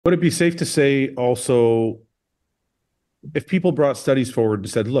Would it be safe to say also, if people brought studies forward and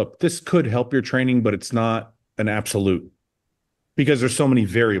said, look, this could help your training, but it's not an absolute because there's so many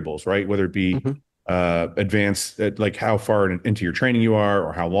variables, right? Whether it be Mhm. advanced, like how far into your training you are,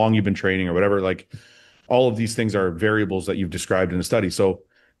 or how long you've been training, or whatever. Like all of these things are variables that you've described in a study. So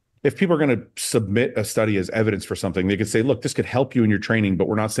if people are going to submit a study as evidence for something, they could say, look, this could help you in your training, but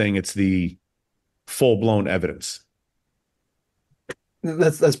we're not saying it's the full blown evidence.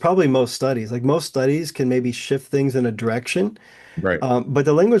 That's probably most studies. Like most studies can maybe shift things in a direction. Right. But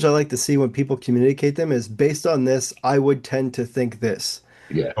the language I like to see when people communicate them is based on this, I would tend to think this.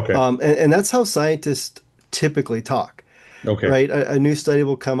 Yeah. Okay. And that's how scientists typically talk, Okay. right? A new study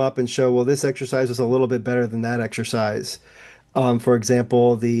will come up and show, well, this exercise was a little bit better than that exercise. For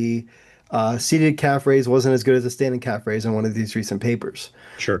example, the seated calf raise wasn't as good as the standing calf raise in one of these recent papers.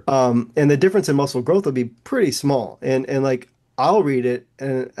 Sure. And the difference in muscle growth will be pretty small. And like I'll read it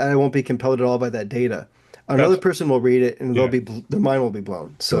and I won't be compelled at all by that data. Another That's person will read it and yeah. their mind will be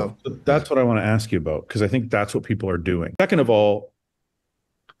blown. So So that's what I want to ask you about because I think that's what people are doing. Second of all,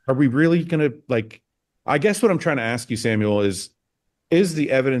 are we really going to like? I guess what I'm trying to ask you, Samuel, is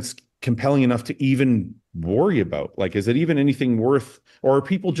the evidence compelling enough to even worry about? Like, is it even anything worth, or are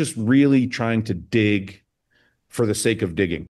people just really trying to dig for the sake of digging?